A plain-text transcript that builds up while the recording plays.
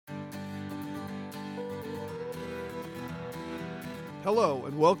Hello,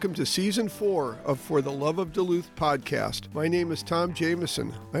 and welcome to Season 4 of For the Love of Duluth podcast. My name is Tom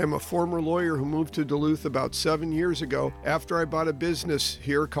Jameson. I am a former lawyer who moved to Duluth about 7 years ago after I bought a business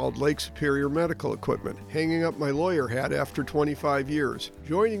here called Lake Superior Medical Equipment, hanging up my lawyer hat after 25 years.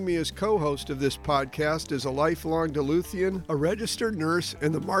 Joining me as co-host of this podcast is a lifelong Duluthian, a registered nurse,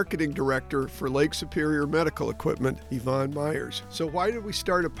 and the marketing director for Lake Superior Medical Equipment, Yvonne Myers. So why did we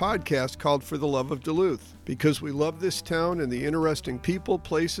start a podcast called For the Love of Duluth? Because we love this town and the interesting people,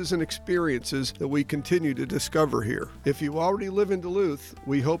 places, and experiences that we continue to discover here. If you already live in Duluth,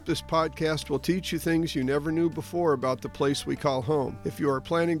 we hope this podcast will teach you things you never knew before about the place we call home. If you are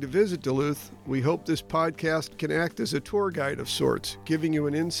planning to visit Duluth, we hope this podcast can act as a tour guide of sorts, giving you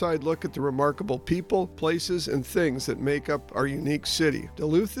an inside look at the remarkable people, places, and things that make up our unique city.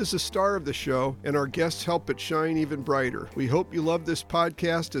 Duluth is the star of the show, and our guests help it shine even brighter. We hope you love this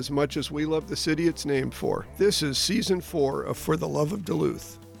podcast as much as we love the city it's named for. This is Season 4 of For the Love of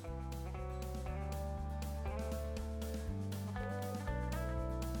Duluth.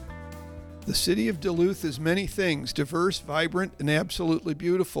 The city of Duluth is many things, diverse, vibrant, and absolutely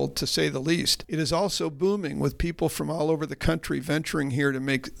beautiful, to say the least. It is also booming, with people from all over the country venturing here to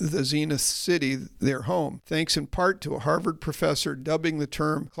make the Zenith City their home, thanks in part to a Harvard professor dubbing the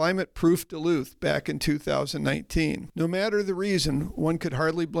term climate-proof Duluth back in 2019. No matter the reason, one could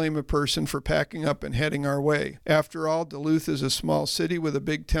hardly blame a person for packing up and heading our way. After all, Duluth is a small city with a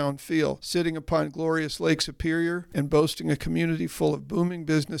big town feel, sitting upon glorious Lake Superior and boasting a community full of booming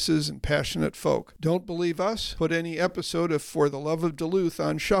businesses and passionate folk. Don't believe us? Put any episode of For the Love of Duluth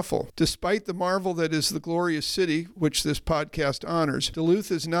on shuffle. Despite the marvel that is the glorious city, which this podcast honors, Duluth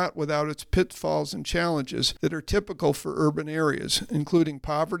is not without its pitfalls and challenges that are typical for urban areas, including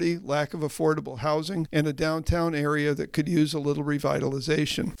poverty, lack of affordable housing, and a downtown area that could use a little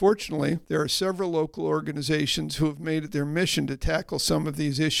revitalization. Fortunately, there are several local organizations who have made it their mission to tackle some of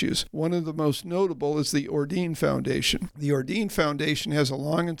these issues. One of the most notable is the Ordean Foundation. The Ordean Foundation has a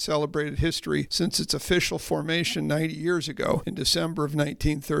long and celebrated history since its official formation 90 years ago in December of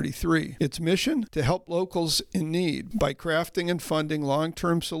 1933. Its mission? To help locals in need by crafting and funding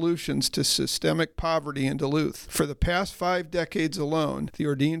long-term solutions to systemic poverty in Duluth. For the past 5 decades alone, the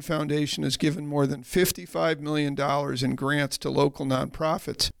Ordean Foundation has given more than $55 million in grants to local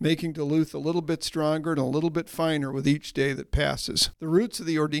nonprofits, making Duluth a little bit stronger and a little bit finer with each day that passes. The roots of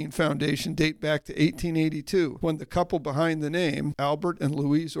the Ordean Foundation date back to 1882, when the couple behind the name, Albert and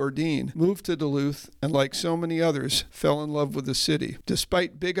Louise Ordean, moved to Duluth and, like so many others, fell in love with the city.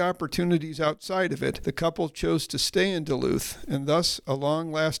 Despite big opportunities outside of it, the couple chose to stay in Duluth, and thus a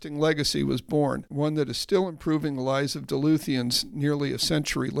long-lasting legacy was born, one that is still improving the lives of Duluthians nearly a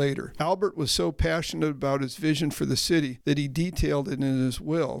century later. Albert was so passionate about his vision for the city that he detailed it in his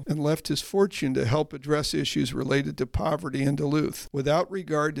will and left his fortune to help address issues related to poverty in Duluth, without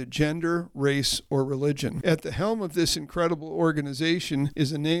regard to gender, race, or religion. At the helm of this incredible organization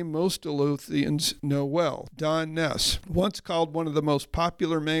is a name most Duluthians know well, Don Ness. Once called one of the most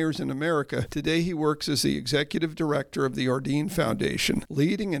popular mayors in America, today he works as the executive director of the Ordean Foundation,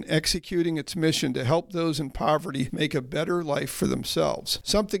 leading and executing its mission to help those in poverty make a better life for themselves,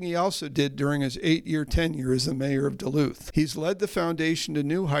 something he also did during his 8-year tenure as the mayor of Duluth. He's led the foundation to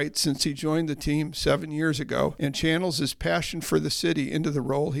new heights since he joined the team 7 years ago and channels his passion for the city into the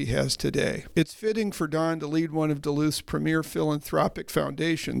role he has today. It's fitting for Don to lead one of Duluth's premier philanthropic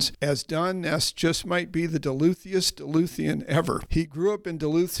foundations, as Don Ness just might be the Duluthiest Duluthian ever. He grew up in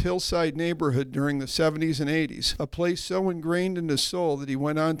Duluth's Hillside neighborhood during the 70s and 80s, a place so ingrained in his soul that he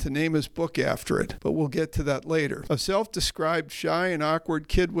went on to name his book after it, but we'll get to that later. A self-described shy and awkward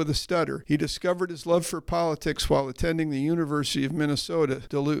kid with a stutter, he discovered his love for politics while attending the University of Minnesota,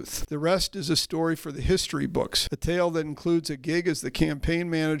 Duluth. The rest is a story for the history books, a tale that includes a gig as the campaign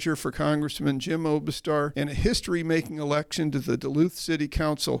manager for Congressman Jim Obastar and a history-making election to the Duluth City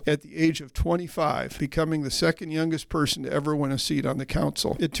Council at the age of 25, becoming the second youngest person to ever win a seat on the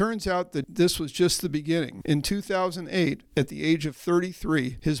council. It turns out that this was just the beginning. In 2008, at the age of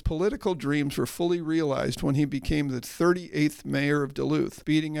 33, his political dreams were fully realized when he became the 38th mayor of Duluth,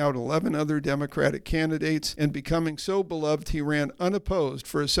 beating out 11 other Democratic candidates and becoming so beloved he ran unopposed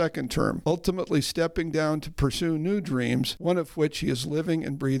for a second term, ultimately stepping down to pursue new dreams, one of which he is living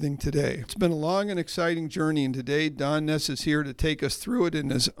and breathing today. It's been a long and exciting journey, and today Don Ness is here to take us through it in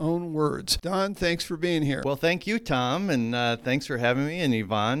his own own words. Don, thanks for being here. Well, thank you, Tom, and thanks for having me. And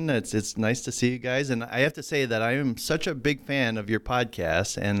Yvonne, it's nice to see you guys. And I have to say that I am such a big fan of your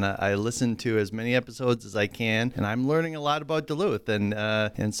podcast, and I listen to as many episodes as I can, and I'm learning a lot about Duluth.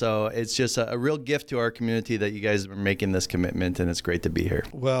 And so it's just a real gift to our community that you guys are making this commitment, and it's great to be here.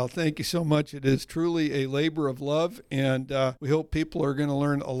 Well, thank you so much. It is truly a labor of love, and we hope people are going to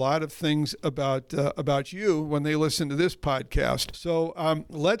learn a lot of things about you when they listen to this podcast. So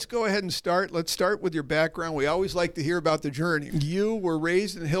let's go ahead and start. Let's start with your background. We always like to hear about the journey. You were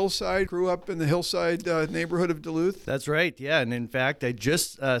raised in Hillside, grew up in the Hillside neighborhood of Duluth? That's right, yeah. And in fact, I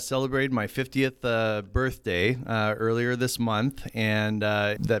just celebrated my 50th birthday earlier this month, and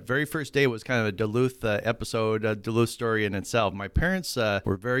that very first day was kind of a Duluth episode, a Duluth story in itself. My parents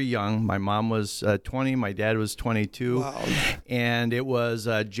were very young. My mom was 20, my dad was 22. Wow. And it was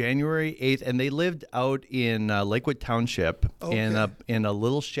January 8th, and they lived out in Lakewood Township. Okay. in a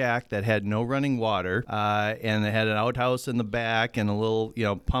little shack that had no running water, and they had an outhouse in the back and a little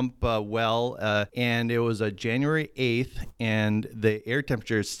pump well, and it was January 8th, and the air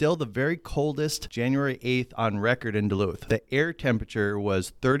temperature is still the very coldest January 8th on record in Duluth. The air temperature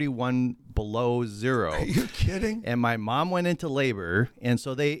was 31 below zero. Are you kidding? And my mom went into labor, and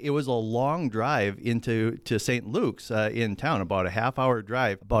so it was a long drive to St. Luke's in town, about a half-hour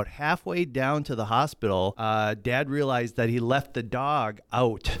drive. About halfway down to the hospital, Dad realized that he left the dog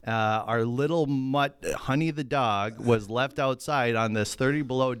out. Our little mutt, Honey the dog, was left outside on this 30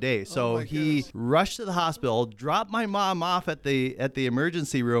 below day. So he rushed to the hospital, dropped my mom off at the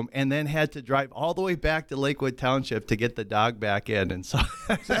emergency room, and then had to drive all the way back to Lakewood Township to get the dog back in. And so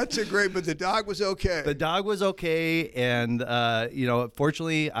that's a great. But the dog was okay. The dog was okay, and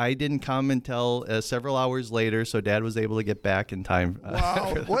fortunately, I didn't come until several hours later, so Dad was able to get back in time.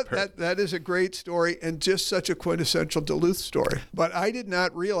 Wow, that is a great story, and just such a quintessential Duluth story. But I did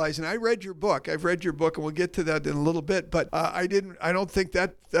not realize, and I read your book. I've read your book, and we'll get to that in a little bit. But I don't think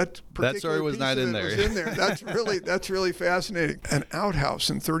that particular story was piece not of in it there. Was in there. That's really fascinating. An outhouse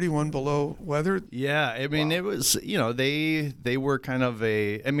in 31 below weather. Yeah, I mean, wow. It was they were kind of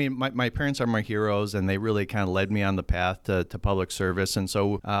my parents are my heroes, and they really kind of led me on the path to public service. And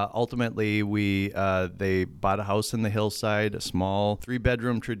so ultimately, they bought a house in the Hillside, a small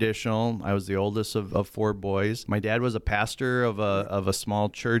 3-bedroom traditional. I was the oldest of 4 boys. My dad was a pastor of a small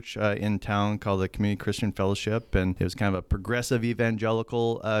church in town called the Community Christian Fellowship, and it was kind of a progressive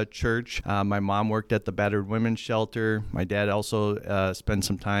evangelical church. My mom worked at the battered women's shelter. My dad also spent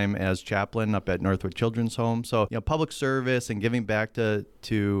some time as chaplain up at Northwood Children's Home. So public service and giving back to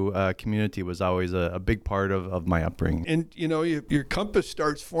community was always a big part of my upbringing. And your compass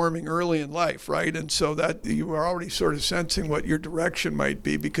starts forming early in life, right? And so that you were already sort of sensing what your direction might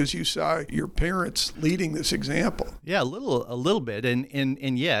be because you saw your parents leading this example. Yeah, a little bit,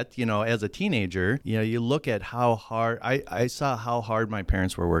 and yet as a teenager, you look at how hard I saw how hard my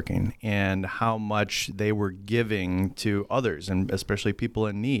parents were working and how much they were giving to others, and especially people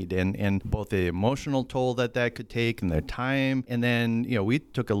in need, and both the emotional toll that could take and their time, and then we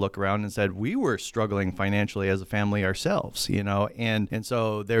took a look around and said we were struggling financially as a family ourselves, and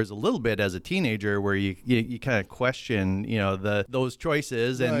so there's a little bit as a teenager where you kind of question, those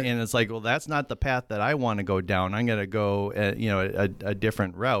choices, and, right. And it's like, well, that's not the path that I want to go down. I'm going to go, a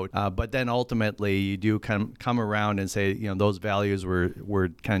different route. But then ultimately you do come around and say, those values were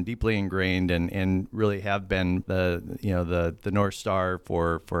kind of deeply ingrained and really have been the North Star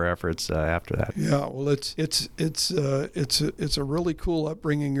for efforts after that. Yeah, well, it's a really cool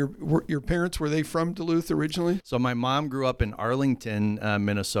upbringing. Your parents, were they from Duluth originally? So my mom grew up in Arlington,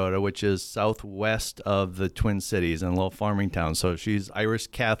 Minnesota, which is southwest of the Twin Cities in a little farming town. So she's Irish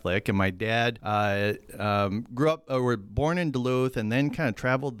Catholic, and my dad were born in Duluth and then kind of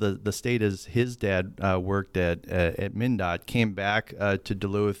traveled the state as his dad worked at MnDOT, came back to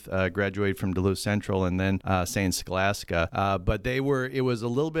Duluth, graduated from Duluth Central and then St. Scholastica. But it was a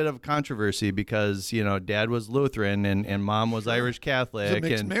little bit of controversy because, Dad was Lutheran and Mom was Irish Catholic. It's a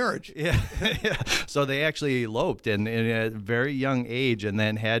mixed marriage. Yeah. So they actually eloped in a very young age and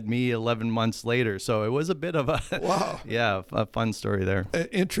then had me 11 months later. So it was a bit of a wow. Yeah, a fun story there.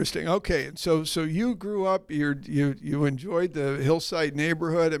 Interesting. Okay, and so you grew up. You enjoyed the Hillside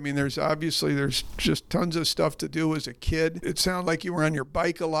neighborhood. I mean, there's just tons of stuff to do as a kid. It sounded like you were on your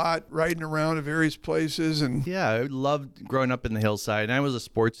bike a lot, riding around to various places, and yeah, I loved growing up in the Hillside. And I was a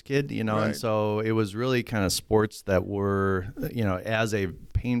sports kid, right. And so it was really kind of sports that were, as a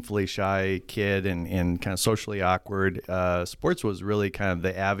painfully shy kid and kind of socially awkward, sports was really kind of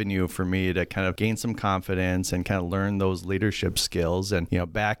the avenue for me to kind of gain some confidence and kind of learn those leadership skills. And,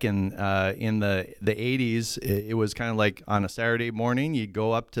 back in the 80s, it was kind of like on a Saturday morning, you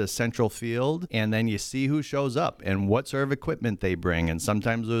go up to Central Field and then you see who shows up and what sort of equipment they bring. And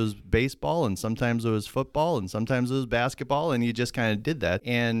sometimes it was baseball and sometimes it was football and sometimes it was basketball, and you just kind of did that.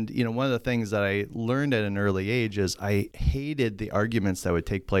 And, one of the things that I learned at an early age is I hated the arguments that would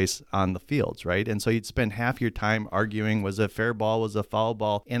take place on the fields, right? And so you'd spend half your time arguing, was it a fair ball, was it a foul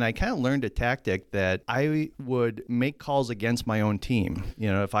ball? And I kind of learned a tactic that I would make calls against my own team.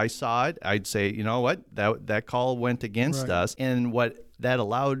 If I saw it, I'd say, you know what, that call went against us. And what that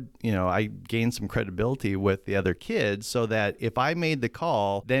allowed, I gained some credibility with the other kids so that if I made the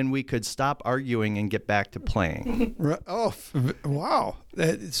call, then we could stop arguing and get back to playing. Oh, wow.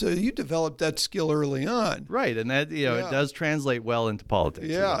 So you developed that skill early on. Right. And that, it does translate well into politics.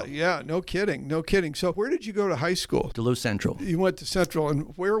 Yeah. No kidding. So where did you go to high school? Duluth Central. You went to Central.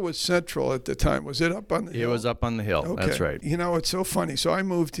 And where was Central at the time? Was it up on the hill? It was up on the hill. Okay. That's right. It's so funny. So I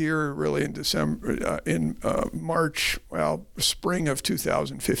moved here really in March, spring of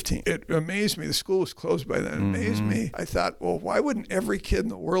 2015. It amazed me. The school was closed by then. It amazed me. I thought, well, why wouldn't every kid in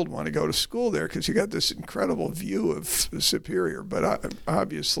the world want to go to school there? Because you got this incredible view of Superior. But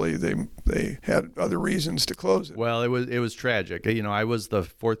obviously, they had other reasons to close it. Well, it was tragic. I was the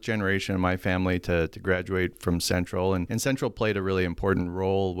fourth generation in my family to graduate from Central, and Central played a really important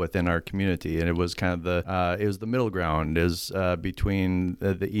role within our community. And it was kind of the middle ground between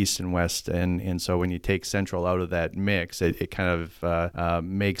the East and West. And so when you take Central out of that mix, it kind of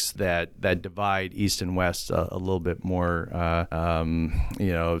makes that divide East and West a little bit more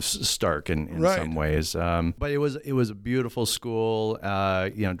stark in some ways. But it was a beautiful school.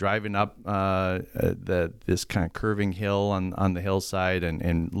 Driving up this kind of curving hill on the hillside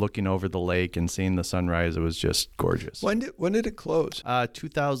and looking over the lake and seeing the sunrise, it was just gorgeous. When did it close?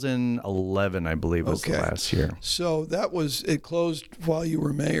 2011, I believe, was the last year. So it closed while you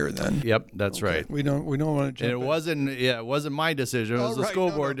were mayor then. Yep, that's right. We don't want to jump. And it wasn't my decision. It was the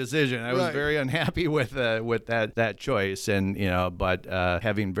school board decision. I was very unhappy with that choice, and but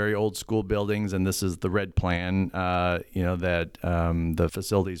having very old school buildings, and this is the red plan, the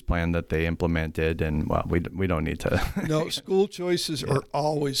facilities plan that they implemented, and we don't need to. No, school choices are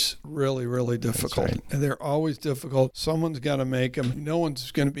always really, really difficult. That's right. And they're always difficult. Someone's got to make them. No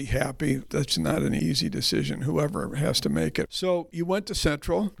one's going to be happy. That's not an easy decision. Whoever has to make it. So you went to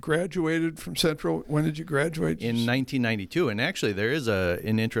Central, graduated from Central. When did you graduate? In 1992. And actually, there is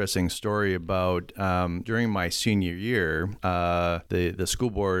an interesting story about during my senior year, the school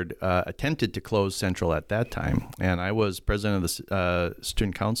board attempted to close Central at that time, and I was president of the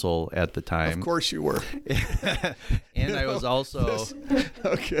student council at the time. Of course you were. And I was also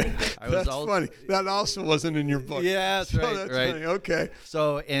okay. That's funny. That also wasn't in your book. Yeah, that's right. That's right. funny. Okay.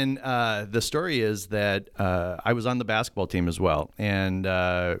 So, and the story is that I was on the basketball team as well, and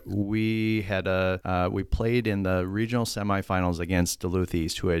we played in the regional semifinals against Duluth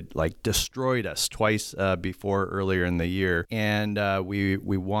East, who had destroyed us twice before earlier in the year, and we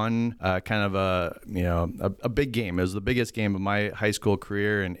won kind of a big game. It was the biggest game of my high school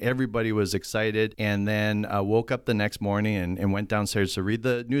career, and everybody was excited. And then woke up the next morning and went downstairs to read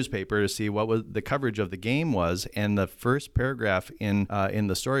the newspaper to see what was the coverage of the game was. And the first paragraph in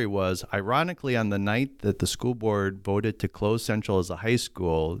the story was, ironically, on the night that the school board voted to close Central as a high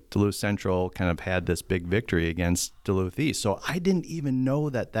school, Duluth Central kind of had this big victory against Duluth East. So I didn't even know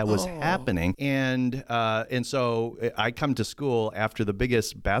that was happening. And so I come to school after the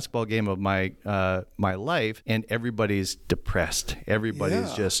biggest basketball game of my life, and everybody's depressed.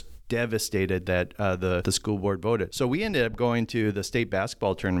 Everybody's just devastated that the school board voted. So we ended up going to the state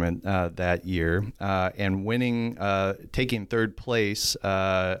basketball tournament that year and winning, taking third place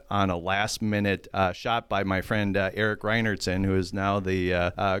on a last-minute shot by my friend Eric Reinertsen, who is now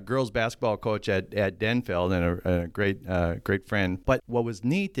the girls basketball coach at Denfeld and a great friend. But what was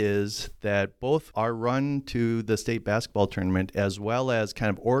neat is that both our run to the state basketball tournament, as well as kind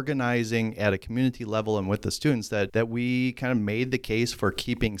of organizing at a community level and with the students, that we kind of made the case for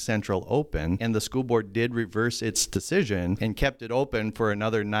keeping Central open, and the school board did reverse its decision and kept it open for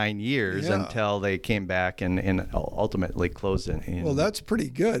another 9 years until they came back and ultimately closed it. Well, that's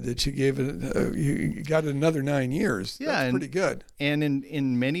pretty good that you gave it. You got another 9 years. That's pretty good. And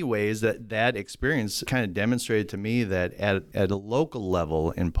in many ways, that experience kind of demonstrated to me that at a local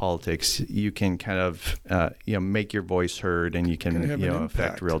level in politics, you can kind of make your voice heard, and you can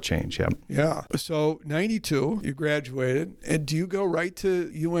affect real change. Yeah. So 92, you graduated, and do you go right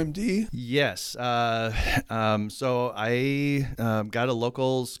to UNC? UMD? Yes. So I got a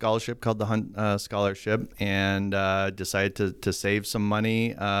local scholarship called the Hunt Scholarship, and decided to save some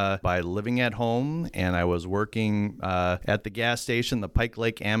money by living at home. And I was working at the gas station, the Pike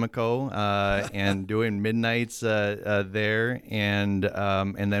Lake Amoco, and doing midnights there, and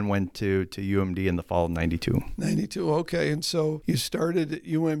then went to UMD in the fall of '92. 92, okay. And so you started at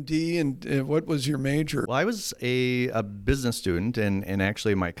UMD, and what was your major? Well, I was a business student, and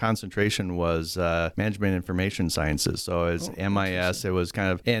actually my concentration was management information sciences. So as MIS, it was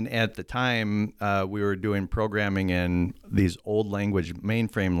kind of, and at the time we were doing programming in these old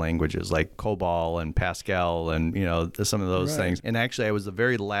mainframe languages like COBOL and Pascal and, some of those things. And actually I was the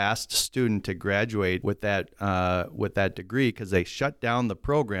very last student to graduate with that degree, because they shut down the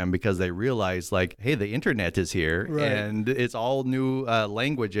program because they realized, like, hey, the internet is here and it's all new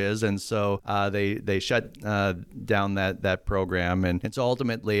languages. And so they shut down that program. And so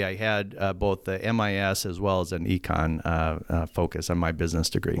ultimately I had both the MIS as well as an econ focus on my business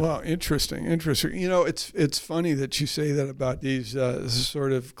degree. Wow, interesting. It's funny that you say that about these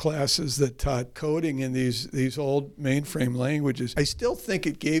sort of classes that taught coding in these old mainframe languages. I still think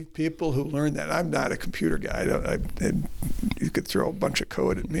it gave people who learned that. I'm not a computer guy. You could throw a bunch of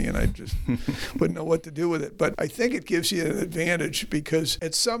code at me and I just wouldn't know what to do with it. But I think it gives you an advantage, because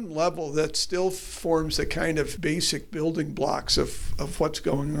at some level that still forms the kind of basic building blocks of what's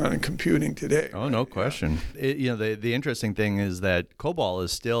going on in computing today. Oh, no question. The interesting thing is that COBOL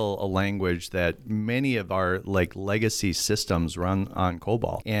is still a language that many of our legacy systems run on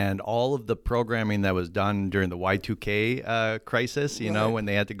COBOL, and all of the programming that was done during the Y2K crisis, when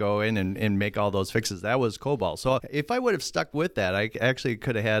they had to go in and make all those fixes, that was COBOL. So if I would have stuck with that, I actually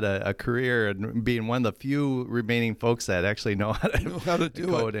could have had a career and being one of the few remaining folks that actually know how to do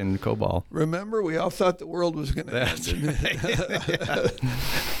code in COBOL. Remember, we all thought the world was going to end. Right.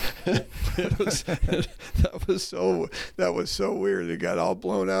 That was so weird. It got all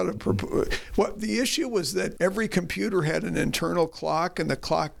blown out of proportion. What the issue was that every computer had an internal clock, and the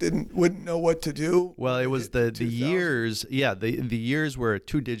clock wouldn't know what to do. Well, it was the years. Yeah, the years were a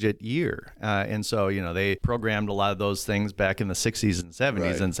 2-digit year, and so they programmed a lot of those things back in the 60s and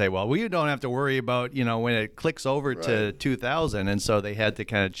 70s, and say, well, we don't have to worry about when it clicks over to 2000, and so they had to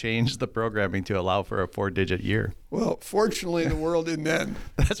kind of change the programming to allow for a 4-digit year. Well, fortunately, the world didn't end.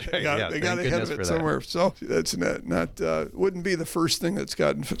 That's right. They got ahead of it somewhere. So that's not wouldn't be the first thing that's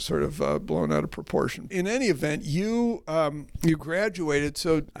gotten sort of blown out of proportion. In any event, you graduated.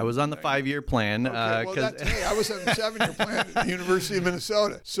 So I was on the 5-year plan. I was on the 7-year plan at the University of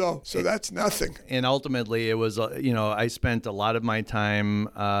Minnesota. So that's nothing. And ultimately, it was I spent a lot of my time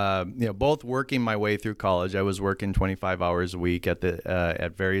both working my way through college. I was working 25 hours a week at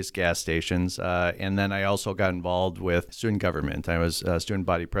various gas stations, and then I also got involved with student government. I was student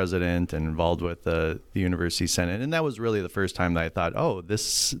body president and involved with the university senate, and that was really the first time that I thought, oh,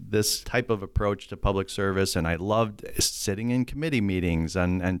 this type of approach to public service. And I loved sitting in committee meetings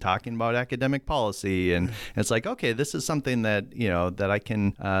and talking about academic policy, and it's like, okay, this is something that that I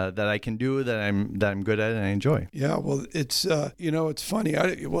can do, that I'm good at and I enjoy. Yeah, well, it's it's funny.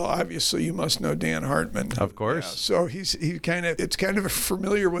 Obviously you must know Dan Hartman, of course. So it's kind of a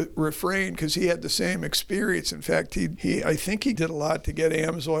familiar refrain, because he had the same experience. In fact, I think he did a lot to get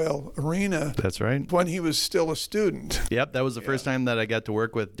Amsoil Arena. That's right. When he was still a student. Yep, that was the first time that I got to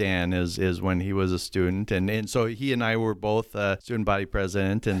work with Dan is when he was a student, and so he and I were both student body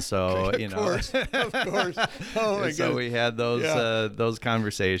president, and so of course. Oh my God. So we had those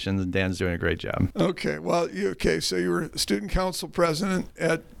conversations, and Dan's doing a great job. Okay, well, so you were student council president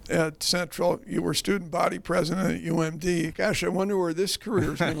at Central. You were student body president at UMD. Gosh, I wonder where this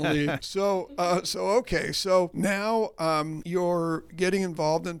career is going to lead. So now you're getting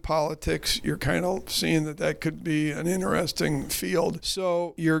involved in politics. You're kind of seeing that could be an interesting field.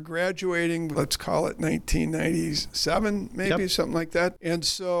 So you're graduating, let's call it 1997, maybe, something like that. And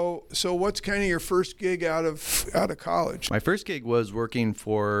so what's kind of your first gig out of college? My first gig was working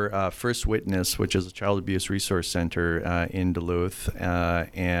for First Witness, which is a child abuse resource center in Duluth,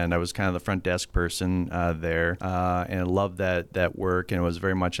 and I was kind of the front desk person there, and I loved that work, and it was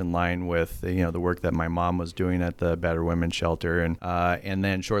very much in line with the work that my mom was doing at the battered women's shelter, and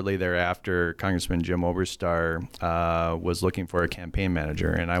then shortly thereafter, Congressman Jim Oberstar was looking for a campaign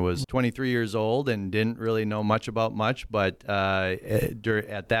manager, and I was 23 years old and didn't really know much about much, but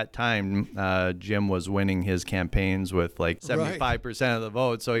at that time, Jim was winning his campaigns with like 75% of the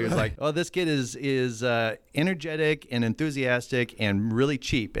vote, so he was like, "Oh, this kid is energetic and enthusiastic and really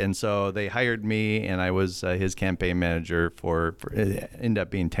cheap." cheap. And so they hired me, and I was his campaign manager for it ended up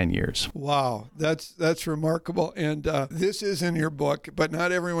being 10 years. Wow, that's remarkable. And this is in your book, but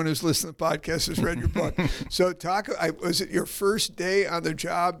not everyone who's listening to the podcast has read your book. So was it your first day on the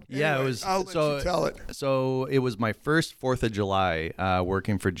job? Yeah, anyway, it was. I'll let you tell it. So it was my first 4th of July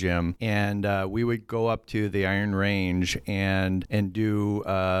working for Jim, and we would go up to the Iron Range and do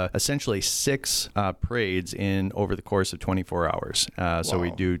essentially 6 parades over the course of 24 hours. So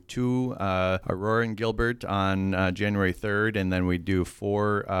we do 2 Aurora and Gilbert on January 3rd, and then we do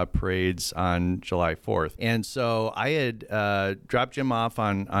 4 parades on July 4th. And so I had dropped Jim off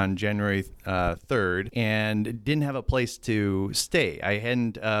on January 3rd and didn't have a place to stay. I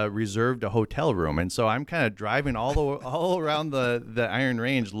hadn't reserved a hotel room, and so I'm kind of driving all around the Iron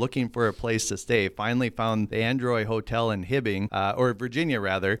Range looking for a place to stay. Finally found the Android Hotel in Hibbing, or Virginia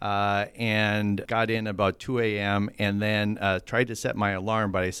rather, and got in about 2 a.m. and then tried to set my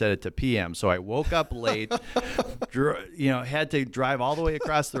alarm, but I set it to p.m. So I woke up late, had to drive all the way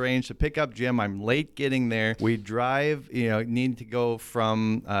across the range to pick up Jim. I'm late getting there. We drive, need to go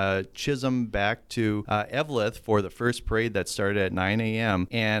from Chisholm back to Eveleth for the first parade that started at 9 a.m.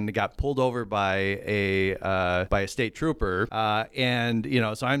 and got pulled over by a state trooper.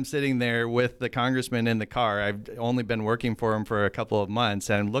 So I'm sitting there with the congressman in the car. I've only been working for him for a couple of months,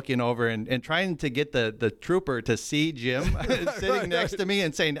 and I'm looking over and trying to get the trooper to see Jim sitting next to me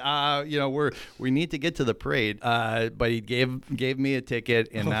and saying, we need to get to the parade. But he gave me a ticket,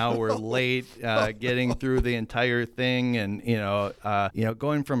 and now we're late getting through the entire thing, and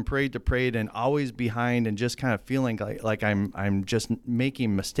going from parade to parade and always behind, and just kind of feeling like I'm just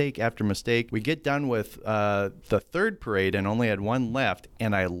making mistake after mistake. We get done with the 3rd parade and only had 1 left,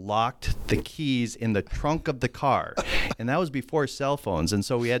 and I locked the keys in the trunk of the car, and that was before cell phones, and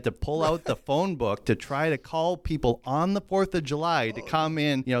so we had to pull out the phone book to try to call people on the 4th of July to come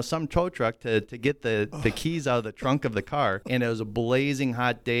in, some tow truck to get the keys out of the trunk of the car. And it was a blazing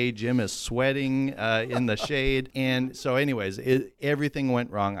hot day. Jim is sweating in the shade, and so anyways, everything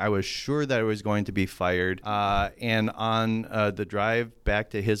went wrong. I was sure that I was going to be fired, and on the drive back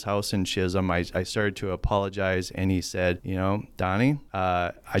to his house in Chisholm, I started to apologize, and he said, Donnie,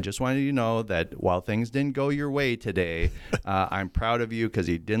 I just wanted you to know that while things didn't go your way today, I'm proud of you because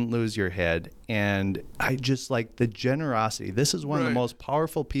you didn't lose your head. And I just like the generosity. This is one of the most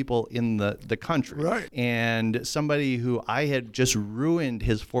powerful people in the country. Right. And somebody who I had just ruined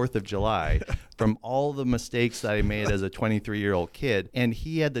his 4th of July from all the mistakes that I made as a 23-year-old kid. And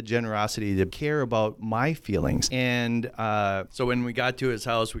he had the generosity to care about my feelings. And so when we got to his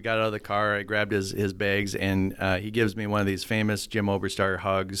house, we got out of the car, I grabbed his bags, and he gives me one of these famous Jim Oberstar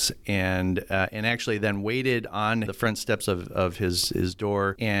hugs, and actually then waited on the front steps of his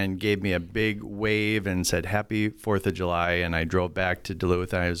door and gave me a big wave and said, "Happy 4th of July." And I drove back to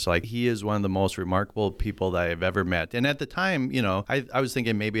Duluth, and I was like, he is one of the most remarkable people that I've ever met. And at the time, I was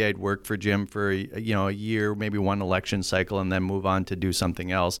thinking maybe I'd work for Jim for a year, maybe 1 election cycle, and then move on to do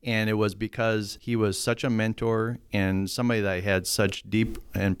something else. And it was because he was such a mentor and somebody that I had such deep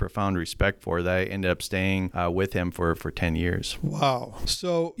and profound respect for that I ended up staying with him for 10 years. Wow.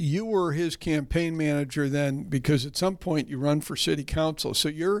 So you were his campaign manager then, because at some point you run for city council.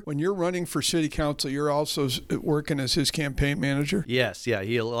 So when you're running for city council, you're also working as his campaign manager? Yes. Yeah.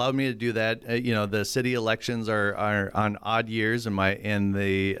 He allowed me to do that. The city elections are on odd years, and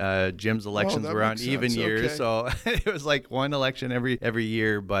the Jim's elections were on even years. Okay. So it was like 1 election every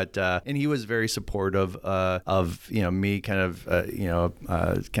year. But and he was very supportive of me kind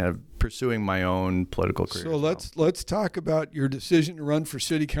of pursuing my own political career. So let's talk about your decision to run for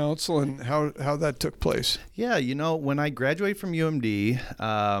city council and how that took place. Yeah, when I graduated from UMD,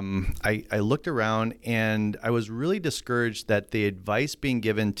 I looked around and I was really discouraged that the advice being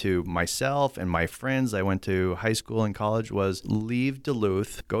given to myself and my friends I went to high school and college was leave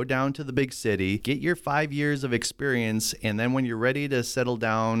Duluth, go down to the big city, get your 5 years of experience, and then when you're ready to settle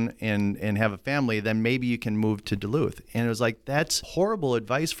down and have a family, then maybe you can move to Duluth. And it was like, that's horrible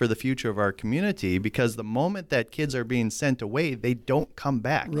advice for the future of our community, because the moment that kids are being sent away, they don't come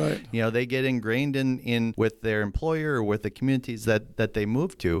back. Right. They get ingrained in with their employer or with the communities that they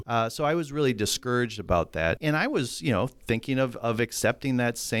move to. So I was really discouraged about that. And I was, thinking of accepting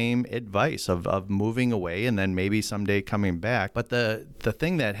that same advice of moving away and then maybe someday coming back. But the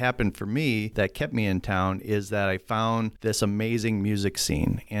thing that happened for me that kept me in town is that I found this amazing music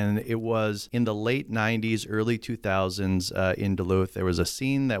scene. And it was in the late 90s, early 2000s in Duluth. There was a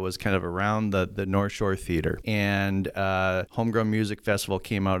scene that was kind of around the North Shore Theater. And Homegrown Music Festival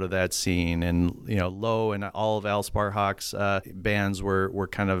came out of that scene, and Low and all of Al Sparhawk's bands were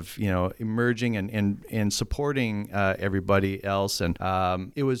kind of emerging and supporting everybody else, and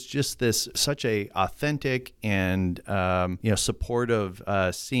it was just this such a authentic and supportive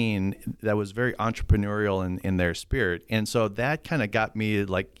scene that was very entrepreneurial in their spirit. And so that kind of got me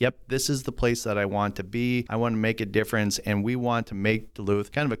like, yep, this is the place that I want to be. I want to make a difference, and we want to make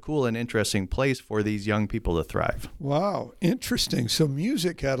Duluth kind of a cool and interesting place for these young people to thrive. Wow, interesting. So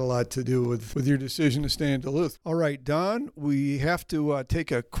music had a lot to do with your decision to stay in Duluth. All right, Don, we have to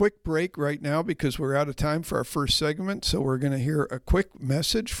take a quick break right now because we're out of time for our first segment. So we're going to hear a quick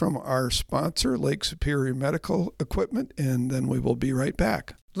message from our sponsor, Lake Superior Medical Equipment, and then we will be right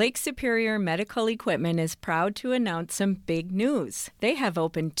back. Lake Superior Medical Equipment is proud to announce some big news. They have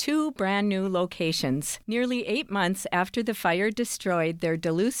opened 2 brand new locations. Nearly 8 months after the fire destroyed their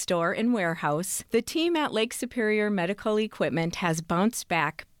Duluth store and warehouse, the team at Lake Superior Medical Equipment has bounced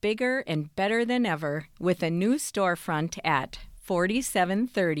back bigger and better than ever with a new storefront at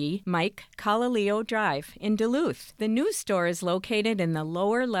 4730 Mike Calaleo Drive in Duluth. The new store is located in the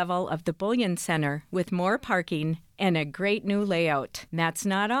lower level of the Bullion Center with more parking and a great new layout. That's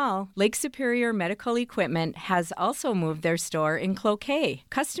not all. Lake Superior Medical Equipment has also moved their store in Cloquet.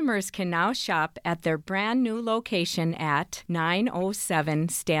 Customers can now shop at their brand new location at 907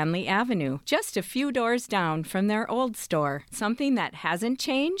 Stanley Avenue, just a few doors down from their old store. Something that hasn't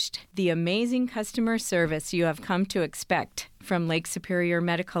changed? The amazing customer service you have come to expect from Lake Superior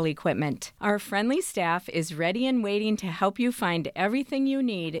Medical Equipment. Our friendly staff is ready and waiting to help you find everything you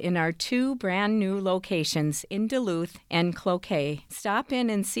need in our 2 brand new locations in Duluth and Cloquet. Stop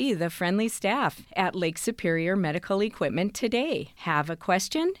in and see the friendly staff at Lake Superior Medical Equipment today. Have a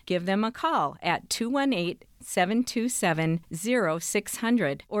question? Give them a call at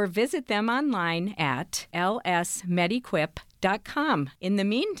 218-727-0600 or visit them online at lsmedequip.com. In the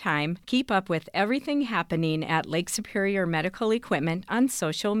meantime, keep up with everything happening at Lake Superior Medical Equipment on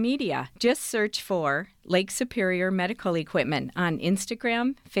social media. Just search for Lake Superior Medical Equipment on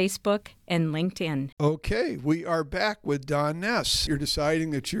Instagram, Facebook, and LinkedIn. Okay, we are back with Don Ness. You're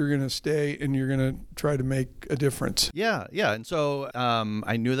deciding that you're going to stay and you're going to try to make a difference. Yeah. And so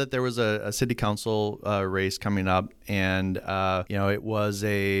I knew that there was a city council race coming up, and it was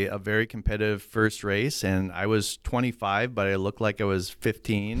a very competitive first race, and I was 25, but I looked like I was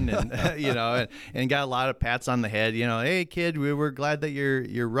 15, and and got a lot of pats on the head. Hey kid, we were glad that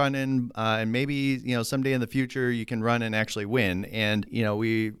you're running, and maybe someday in the future you can run and actually win. And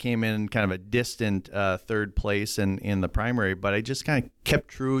we came in kind of a distant third place in the primary, but I just kind of kept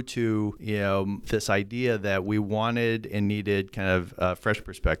true to this idea that we wanted and needed kind of a fresh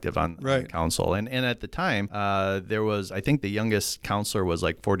perspective on the council. And at the time there was, I think the youngest councilor was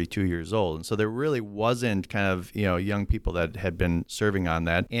like 42 years old, and so there really wasn't kind of young people that had been serving on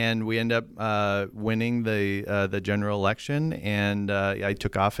that. And we ended up winning the general election, and I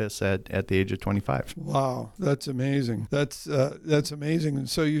took office at the age of 25. Wow, that's amazing. That's amazing. And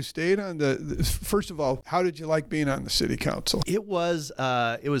so you stayed on first of all, how did you like being on the city council? It was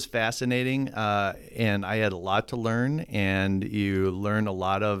fascinating, and I had a lot to learn, and you learn a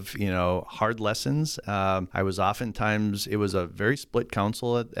lot of hard lessons. I was oftentimes, it was a very split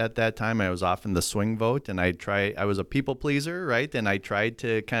council at that time. I was often the swing vote, and I was a people pleaser, right? And I tried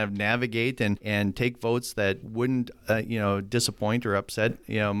to kind of navigate and take votes that wouldn't disappoint or upset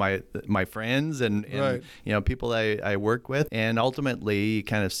my friends and people that I work with. And ultimately you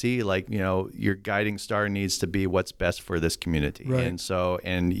kind of see your guiding star needs to be what's best for this community. Right. And so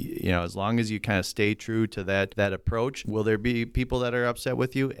as long as you kind of stay true to that approach, will there be people that are upset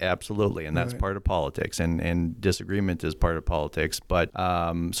with you? Absolutely. And that's part of politics, and disagreement is part of politics. But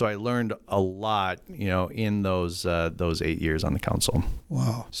so I learned a lot in those 8 years on the council.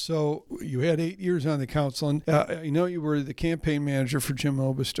 Wow. So you had 8 years on the council, and I know you were the campaign manager for Jim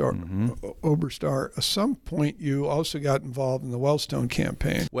Oberstar. At some point, you also got involved in the Wellstone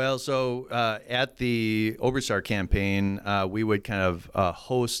campaign. Well, so at the Oberstar campaign, we would kind of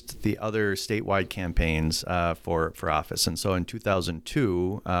host the other statewide campaigns for office. And so in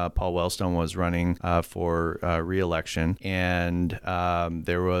 2002, Paul Wellstone was running for re-election, and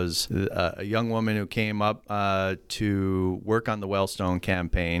there was a young woman who came up to work on the Wellstone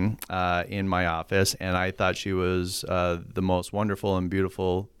campaign in my office, and I thought she was the most wonderful and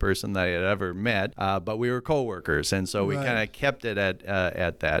beautiful person that I had ever met, but we were co-workers, and so we kind of kept it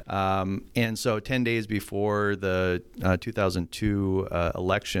at that. And so 10 days before the 2002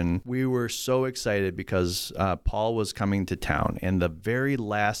 election, we were so excited because Paul was coming to town. And the very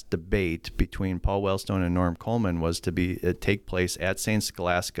last debate between Paul Wellstone and Norm Coleman was to take place at St.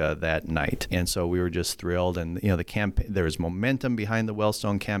 Scholastica that night. And so we were just thrilled. And, the campaign, there was momentum behind the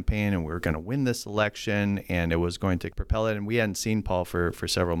Wellstone campaign, and we were going to win this election, and it was going to propel it. And we hadn't seen Paul for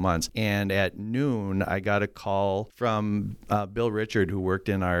several months. And at noon, I got a call from Bill Richard, who worked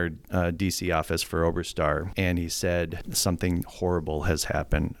in our D.C. office for Oberstar, and he said something horrible has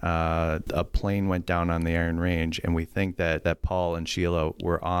happened. A plane went down on the Iron Range, and we think that Paul and Sheila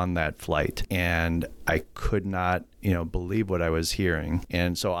were on that flight. And I could not believe what I was hearing.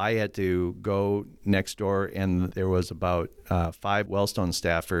 And so I had to go next door, and there was about 5 Wellstone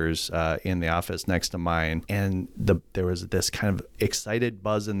staffers in the office next to mine. And there was this kind of excited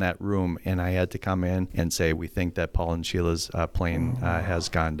buzz in that room. And I had to come in and say, we think that Paul and Sheila's plane has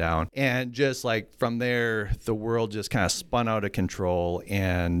gone down. And just like from there, the world just kind of spun out of control,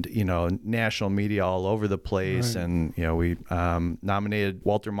 and, national media all over the place. Right. And, we nominated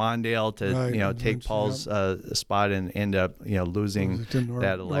Walter Mondale to, take Paul's spot and end up, losing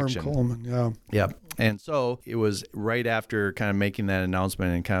that election. Norm Coleman, yeah. Yep. And so it was right after kind of making that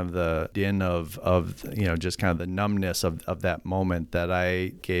announcement and kind of the din of just kind of the numbness of that moment that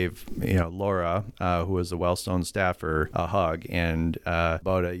I gave, Laura, who was the Wellstone staffer, a hug. And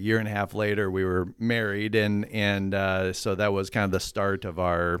about a year and a half later, we were married. And so that was kind of the start of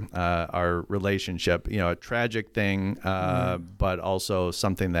our relationship, a tragic thing, but also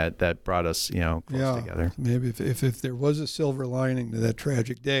something that brought us, close together. Maybe if there was a silver lining to that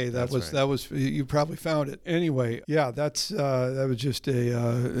tragic day, that was you probably found it. Anyway, yeah, that was just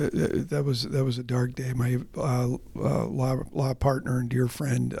that was a dark day. My law partner and dear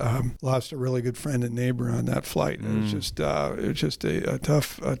friend lost a really good friend and neighbor on that flight. It was just a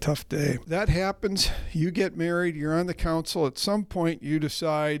tough day. That happens. You get married. You're on the council. At some point, you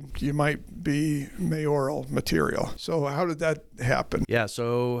decide you might be mayoral material. So how did that happen? Yeah,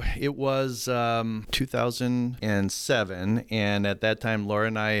 so it was 2007, and at that time, Laura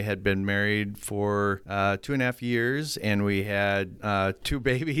and I had been married for 2.5 years, and we had 2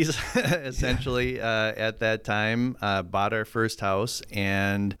 babies, essentially, at that time, bought our first house,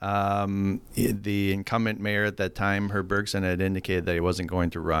 and the incumbent mayor at that time, Herb Bergson, had indicated that he wasn't going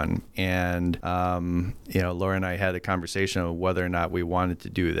to run. And, Laura and I had a conversation of whether or not we wanted to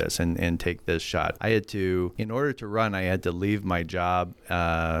do this and take this shot. In order to run, I had to leave my job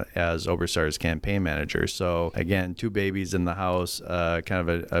as Oberstar's campaign manager. So again, 2 babies in the house, kind of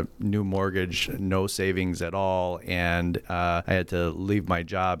a new mortgage, no savings at all, and I had to leave my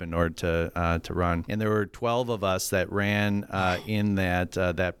job in order to run. And there were 12 of us that ran in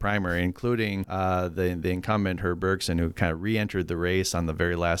that primary, including the incumbent Herb Bergson, who kind of re-entered the race on the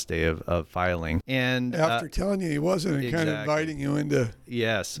very last day of filing. And after telling you he wasn't, and kind of inviting you into.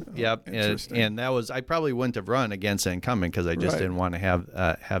 Yes. Yep. And that was, I probably wouldn't have run against an incumbent because I just didn't want to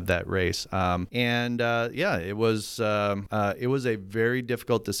have that race. It was a very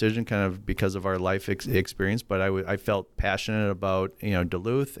difficult decision, kind of because of our life experience. But I felt passionate about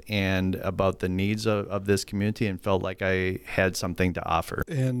Duluth and about the needs of this community, and felt like I had something to offer.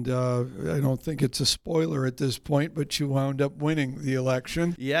 And I don't think it's a spoiler at this point, but you wound up winning the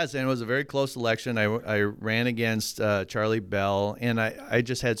election. Yes, and it was a very close election. I ran against Charlie Bell, and I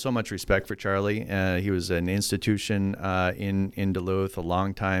just had so much respect for Charlie. He was an institution in Duluth a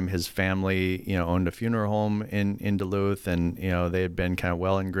long time. His family, owned a funeral home in Duluth, and they had been kind of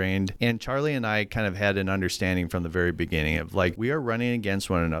well ingrained. And Charlie and I kind of had an understanding from the very beginning of like, we are running against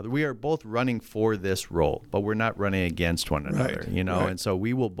one another. We are both running for this role, but we're not running against one another, And so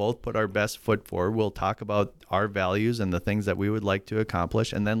we will both put our best foot forward. We'll talk about our values and the things that we would like to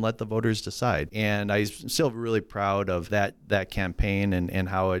accomplish, and then let the voters decide. And I'm still really proud of that campaign and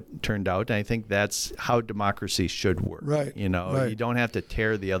how it turned out. And I think that's how democracy should work. Right. You don't have to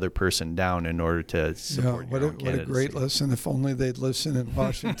tear the other person down in order to support your own candidacy. What a great lesson. If only they'd listen in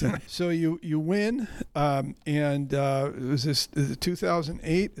Washington. So you win, and was this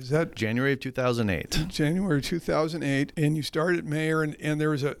 2008? Is that January of 2008? January 2008, and you started mayor, and there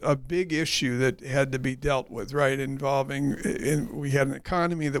was a big issue that had to be dealt with, right? We had an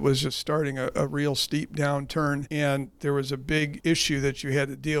economy that was just starting a real steep downturn, and there was a big issue that you had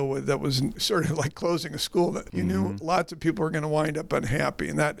to deal with. that was sort of like closing a school that you knew lots of people were going to wind up unhappy,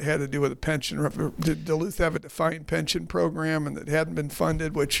 and that had to do with a pension. Did Duluth have a defined pension program and that hadn't been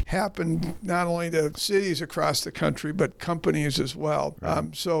funded, which happened not only to cities across the country, but companies as well.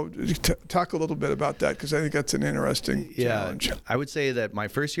 Right. So talk a little bit about that, because I think that's an interesting challenge. I would say that my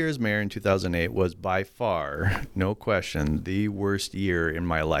first year as mayor in 2008 was by far, no question, the worst year in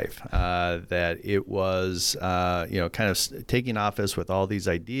my life. That it was, kind of taking office with all these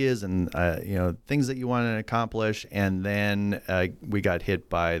ideas and, things that you want to accomplish. And then we got hit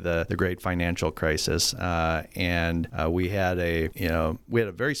by the great financial crisis. And we had a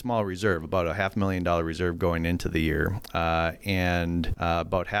very small reserve, about a $500,000 reserve going into the year. And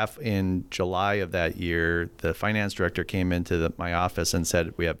about half in July of that year, the finance director came into my office and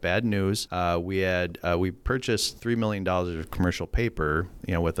said, "We have bad news. We purchased $3 million of commercial paper,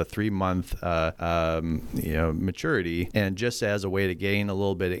 with a 3-month maturity, and just as a way to gain a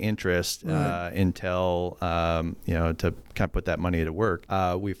little bit of interest until to kind of put that money to work.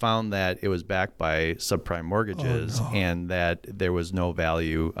 We found that it was backed by subprime mortgages and that there was no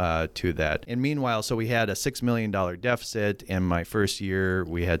value to that. And meanwhile, so we had a $6 million deficit. In my first year,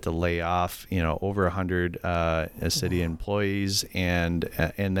 we had to lay off, over 100 city employees. And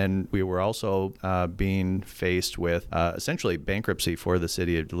then we were also being faced with essentially bankruptcy for the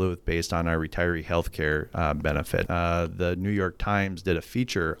city of Duluth based on our retiree health care benefit. The New York Times did a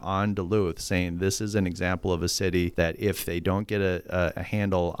feature on Duluth saying this is an example of a city that if they don't get a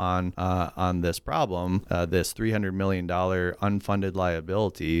handle on this problem, this $300 million unfunded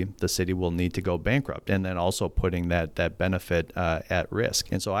liability, the city will need to go bankrupt, and then also putting that benefit at risk.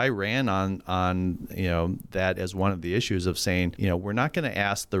 And so I ran on that as one of the issues of saying, we're not going to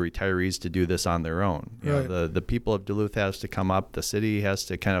ask the retirees to do this on their own. The people of Duluth has to come up, the city has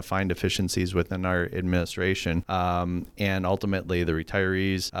to kind of find efficiencies within our administration, and ultimately the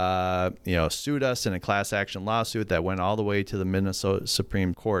retirees sued us in a class action lawsuit that went all the way to the Minnesota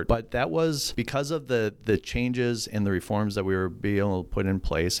Supreme Court. But that was because of the changes and the reforms that we were being able to put in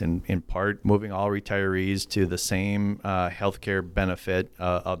place, in part moving all retirees to the same health care benefit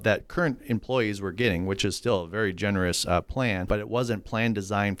of that current employees were getting, which is still a very generous plan, but it wasn't plan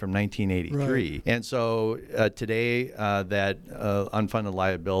designed from 1983. Right. And so today that unfunded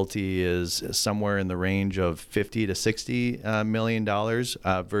liability is somewhere in the range of $50 to $60 million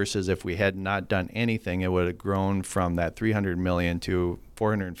versus if we had not done anything, it would have grown from that $300 million to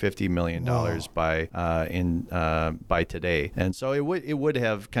 $450 million by today. And so it would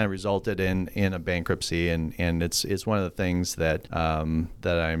have kind of resulted in a bankruptcy, and it's one of the things that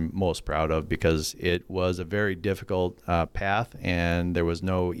I'm most proud of, because it was a very difficult path and there was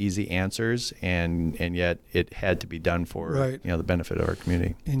no easy answers, and yet it had to be done for the benefit of our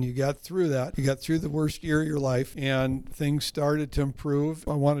community. And you got through that. You got through the worst year of your life, and things started to improve.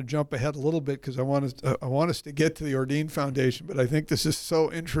 I want to jump ahead a little bit because I want us to get to the Ordean Foundation, but I think this is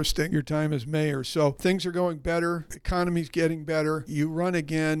so interesting, your time as mayor. So things are going better. Economy's getting better. You run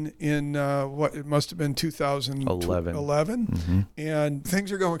again in it must have been 2011. Mm-hmm. And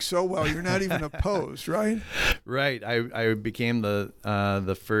things are going so well. You're not even opposed, right? Right. I became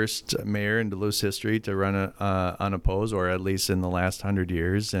the first mayor in Duluth's history to run unopposed, or at least in the last 100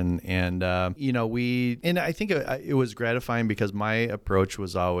 years. And I think it was gratifying because my approach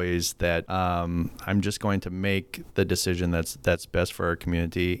was always that I'm just going to make the decision that's best for our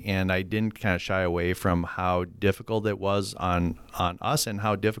community, and I didn't kind of shy away from how difficult it was on us and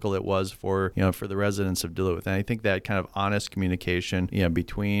how difficult it was for the residents of Duluth. And I think that kind of honest communication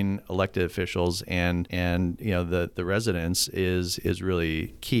between elected officials and the residents is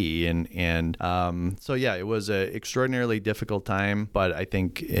really key. And so it was an extraordinarily difficult time, but I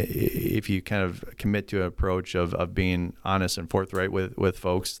think if you kind of commit to an approach of being honest and forthright with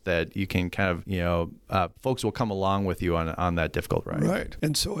folks, that you can kind of folks will come along with you on that difficult ride. Right.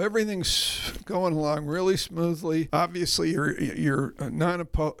 And so everything's going along really smoothly. Obviously, you're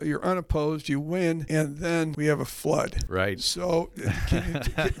unopposed. You win, and then we have a flood. Right. So,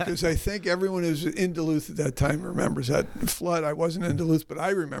 because I think everyone who's in Duluth at that time remembers that flood. I wasn't in Duluth, but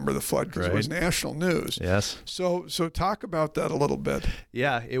I remember the flood because it was national news. Yes. So talk about that a little bit.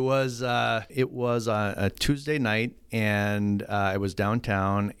 Yeah, it was a Tuesday night, and I was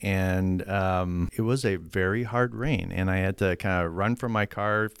downtown, and it was a very hard rain, and I had to kind of run from my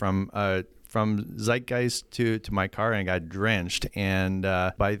car from Zeitgeist to my car, and I got drenched. And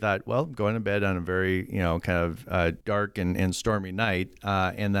but I thought, well, going to bed on a very kind of dark and stormy night,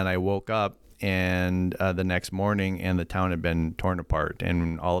 and then I woke up and the next morning, and the town had been torn apart,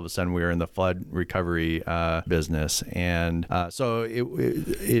 and all of a sudden we were in the flood recovery business, and so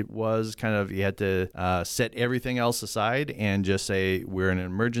it was kind of, you had to set everything else aside and just say we're in an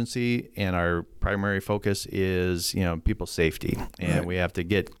emergency, and our primary focus is people's safety, and we have to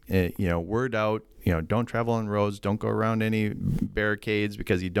get word out. Don't travel on roads. Don't go around any barricades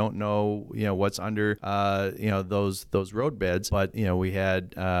because you don't know, what's under, those road beds. But, we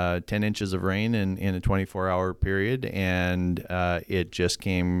had 10 inches of rain in a 24-hour period, and it just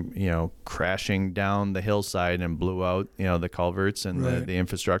came, crashing down the hillside and blew out, the culverts and the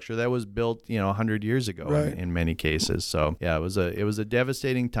infrastructure that was built, 100 years ago in many cases. So, yeah, it was a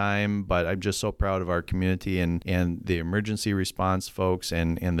devastating time, but I'm just so proud of our community and the emergency response folks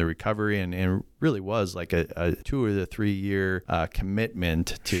and the recovery and really was like a 2 or 3 year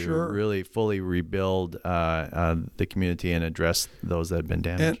commitment to really fully rebuild the community and address those that had been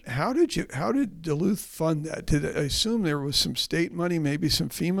damaged. And how did Duluth fund that? I assume there was some state money, maybe some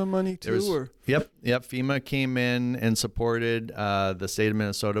FEMA money too? Yep. FEMA came in and supported. The state of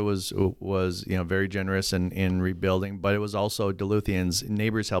Minnesota was very generous in rebuilding, but it was also Duluthians,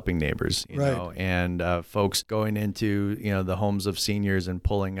 neighbors helping neighbors, you know, and folks going into the homes of seniors and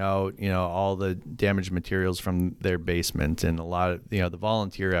pulling out all the damaged materials from their basement, and a lot of the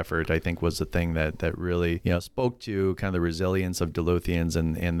volunteer effort, I think, was the thing that really spoke to kind of the resilience of Duluthians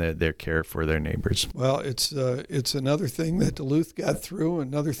and their care for their neighbors. Well, it's another thing that Duluth got through,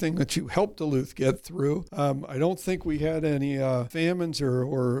 another thing that you helped Duluth get through. I don't think we had any famines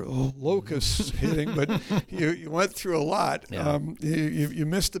or locusts hitting, but you went through a lot. Yeah. You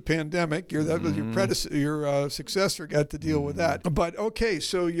missed the pandemic. That was your successor got to deal with that. But okay,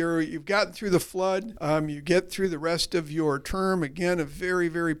 so you've gotten through the flood. You get through the rest of your term. Again, a very,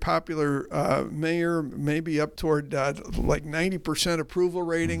 very popular mayor, maybe up toward like 90% approval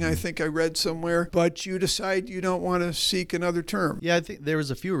rating, I think I read somewhere. But you decide you don't want to seek another term. Yeah, I think there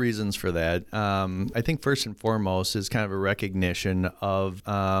was a few reasons for that. I think first and foremost is kind of a recognition of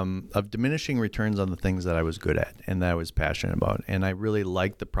diminishing returns on the things that I was good at and that I was passionate about. And I really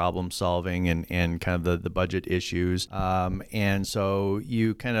liked the problem solving and kind of the budget issues. And so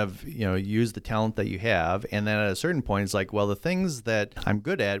you kind of, use the talent that you have. And then at a certain point, it's like, well, the things that I'm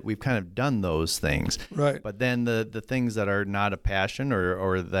good at, we've kind of done those things. Right. But then the things that are not a passion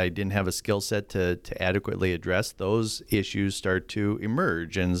or that I didn't have a skill set to adequately address, those issues start to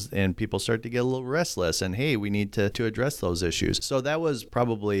emerge and people start to get a little restless and, hey, we need to address those issues. So that was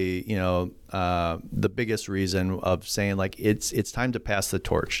probably, the biggest reason of saying like it's time to pass the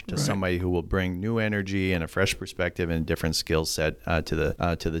torch to somebody who will bring new energy and a fresh perspective and a different skill set to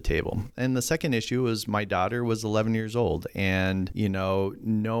the table. And the second issue was my daughter was 11 years old, and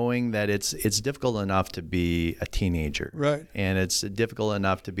knowing that it's difficult enough to be a teenager, right? And it's difficult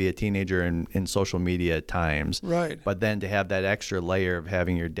enough to be a teenager in social media at times, right? But then to have that extra layer of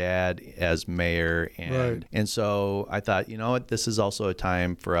having your dad as mayor, and so I thought, this is also a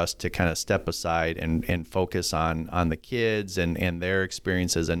time for us to kind of step aside and focus on the kids and their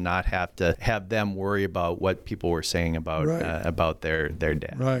experiences and not have to have them worry about what people were saying about their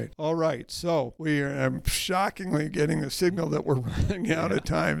dad. Right. All right. So we are shockingly getting the signal that we're running out of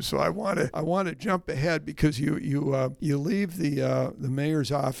time. So I want to jump ahead because you leave the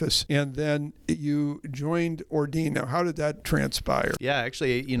mayor's office and then you joined Ordean. Now, how did that transpire? Yeah,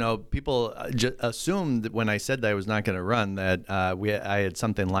 actually, people just assumed when I said that I was not going to run that I had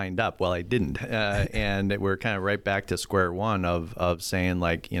something lined up. Well, I didn't, and we're kind of right back to square one of saying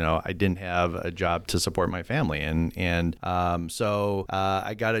like I didn't have a job to support my family, and so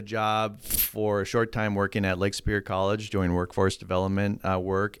I got a job for a short time working at Lake Superior College doing workforce development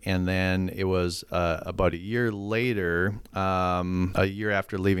work, and then it was about a year later, a year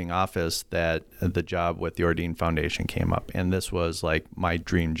after leaving office, that the job with the Ordean Foundation came up, and this was like my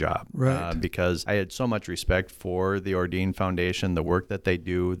dream job, because I had so much respect for the Ordean Foundation, the work that they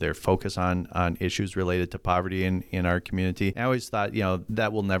do, their focus on issues related to poverty in our community. I always thought,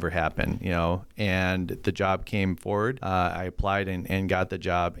 that will never happen, and the job came forward. I applied and got the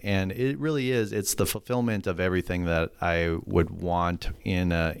job, and it really is. It's the fulfillment of everything that I would want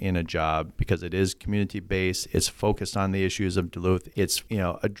in a job, because it is community based. It's focused on the issues of Duluth. It's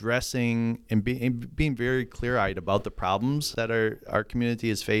addressing and being very clear-eyed about the problems that our community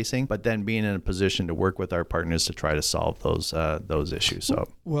is facing, but then being in a position to work with our partners to try to solve those issues. So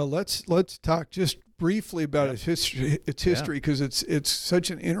well, let's talk just briefly about its history because it's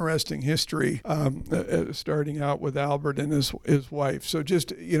such an interesting history, starting out with Albert and his wife. So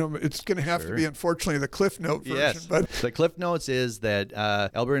just, it's going to have to be, unfortunately, the Cliff Note version. Yes. But the Cliff Notes is that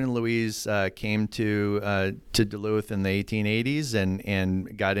Albert and Louise came to Duluth in the 1880s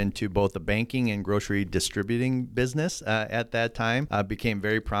and got into both the banking and grocery distributing business at that time. Became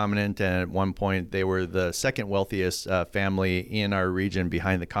very prominent, and at one point they were the second wealthiest family in our region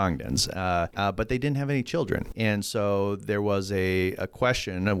behind the Congdons. But they didn't have any children, and so there was a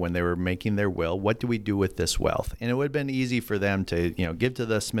question of when they were making their will, what do we do with this wealth? And it would have been easy for them to give to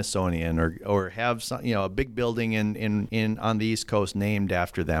the Smithsonian or have some, a big building in on the East Coast named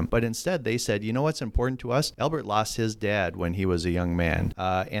after them. But instead they said, what's important to us? Albert lost his dad when he was a young man,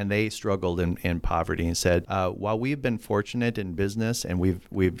 and they struggled in poverty, and said, while we've been fortunate in business and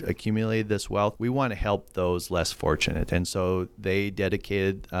we've accumulated this wealth, we want to help those less fortunate. And so they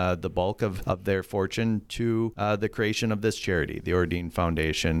dedicated the bulk of their fortune to the creation of this charity, the Ordean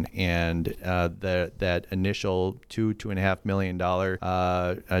Foundation, and that initial $2.5 million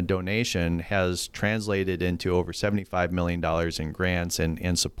donation has translated into over $75 million in grants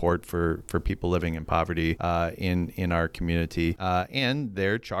and support for people living in poverty in our community. And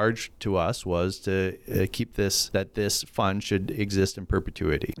their charge to us was to keep that this fund should exist in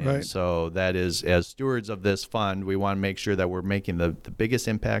perpetuity. Right. And so that is, as stewards of this fund, we want to make sure that we're making the biggest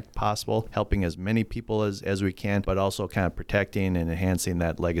impact possible, helping as many people as we can, but also kind of protecting and enhancing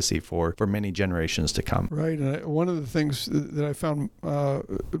that legacy for many generations to come. Right. And one of the things that I found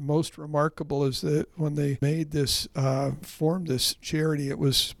most remarkable is that when they made this, formed this charity, it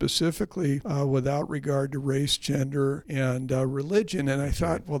was specifically without regard to race, gender, and religion. And I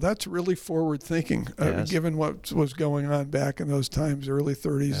thought, well, that's really forward thinking, given what was going on back in those times, early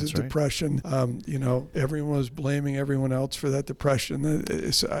 30s, That's the Depression. Everyone was blaming everyone else for that depression.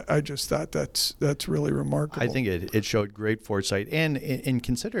 I just thought that's really remarkable. I think it showed great foresight, and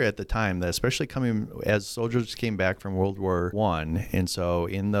consider at the time that, especially coming as soldiers came back from World War I, and so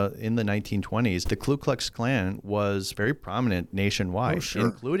in the 1920s, the Ku Klux Klan was very prominent nationwide,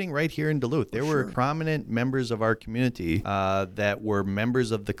 including right here in Duluth. There were prominent members of our community that were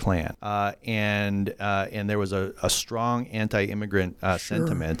members of the Klan, and there was a strong anti-immigrant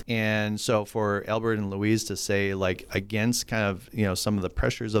sentiment. And so for Albert and Louise to say, against kind of some of the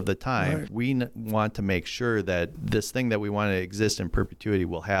pressures of the time, we want to make sure that this thing that we want to exist in perpetuity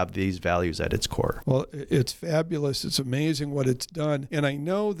will have these values at its core. Well, it's fabulous. It's amazing what it's done. And I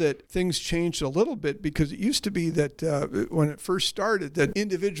know that things changed a little bit, because it used to be that when it first started, that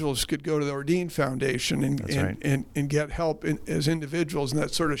individuals could go to the Ordean Foundation and get help as individuals. And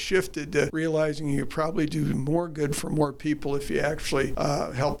that sort of shifted to realizing you probably do more good for more people if you actually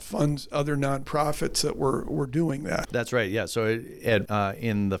help fund other nonprofits that were doing that. That's right. Yeah. So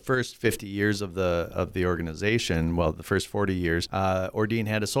in the first 50 years of the organization, well, the first 40 years, Ordean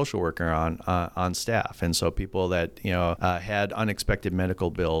had a social worker on staff, and so people that had unexpected medical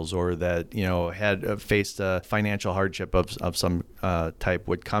bills or that had faced a financial hardship of some type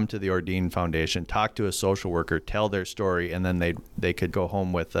would come to the Ordean Foundation, talk to a social worker, tell their story, and then they could go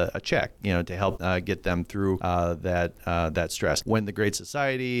home with a check, to help get them through that stress. When the Great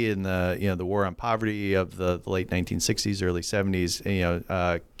Society and the war on poverty of the late 1960s, early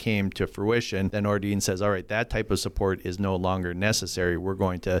 70s, came to fruition, then Ordean says, all right, that type of support is no longer necessary. We're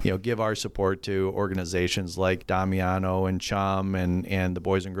going to give our support to organizations like Damiano and Chum and the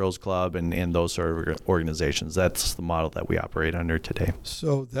Boys and Girls Club and those sort of organizations. That's the model that we operate under today.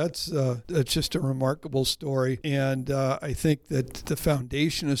 So that's just a remarkable story, and I think that the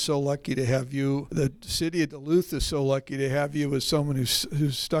foundation is so lucky to have you. The city of Duluth is so lucky to have you as someone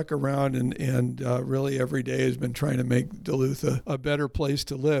who's stuck around and really every day has been trying to make Duluth a better place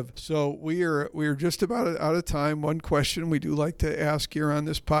to live. So we are just about out of time. One question we do like to ask here on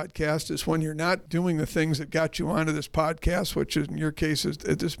this podcast is, when you're not doing the things that got you onto this podcast, which in your case is,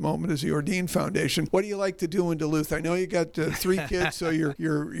 at this moment, is the Ordean Foundation, what do you like to do in Duluth? I know you got 3 kids, so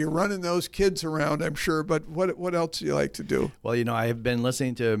you're running those kids around, I'm sure, but what else do you like to do? Well, I have been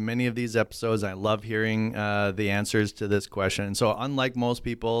listening to many of these episodes. I love hearing the answers to this question. So unlike most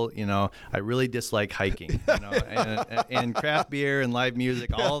people, I really dislike hiking, and craft beer and live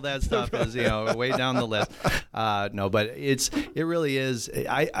music, all that stuff is, way down the list. No, but it really is.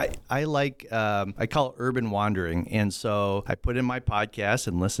 I like, I call it urban wandering. And so I put in my podcast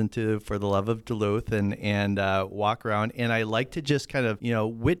and listen to For the Love of Duluth and walk around. And I like to just kind of,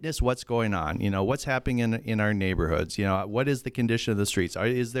 witness what's going on, what's happening in our neighborhoods, what is the condition of the streets?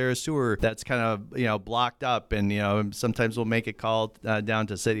 Is there a sewer that's kind of, blocked up? And, sometimes we'll make a call down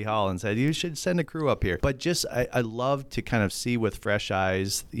to City Hall and say, you should send a crew up here. But just, I love to kind of see with fresh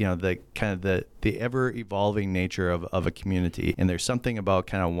eyes, the kind of the ever-evolving nature of a community. And there's something about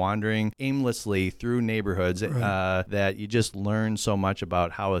kind of wandering aimlessly through neighborhoods that you just learn so much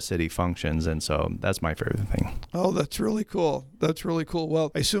about how a city functions. And so that's my favorite thing. Oh, that's really cool. That's really cool.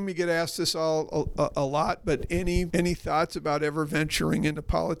 Well, I assume you get asked this all a lot, but any thoughts about ever venturing into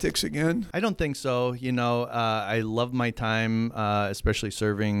politics again? I don't think so. I love my time, especially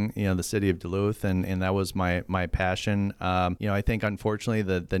serving, the city of Duluth, and that was my passion. I think unfortunately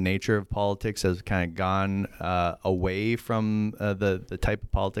the nature of politics has kind of gone away from the type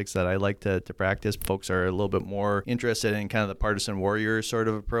of politics that I like to practice. Folks are a little bit more interested in kind of the partisan warrior sort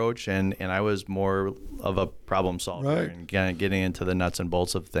of approach, and I was more of a problem solver and kind of getting into the nuts and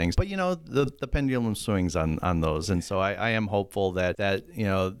bolts of things. But the pendulum swings on those, and so I am hopeful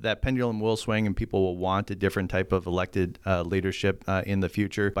that pendulum will swing and people will want a different type of elected leadership in the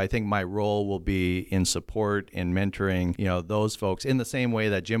future. But I think my role will be in support and mentoring those folks in the same way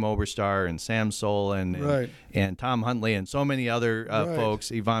that Jim Oberstar and Sam Soul and Tom Huntley and so many other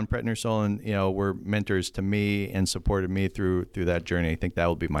folks, Yvonne Pretner-Solon, were mentors to me and supported me through that journey. I think that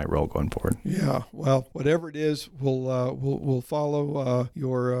will be my role going forward. Yeah, well, whatever it is, we'll follow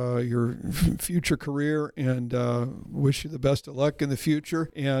your future career and wish you the best of luck in the future.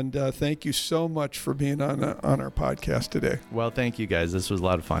 And thank you so much for being on our podcast today. Well, thank you guys. This was a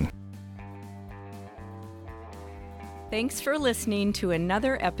lot of fun. Thanks for listening to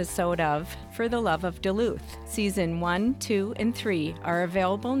another episode of For the Love of Duluth. Season 1, 2, and 3 are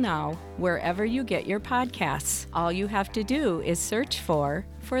available now wherever you get your podcasts. All you have to do is search for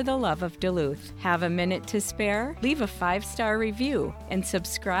the Love of Duluth. Have a minute to spare? Leave a 5-star review and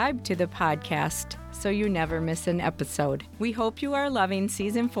subscribe to the podcast so you never miss an episode. We hope you are loving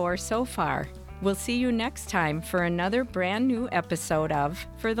Season 4 so far. We'll see you next time for another brand new episode of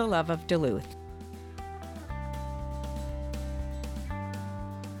For the Love of Duluth.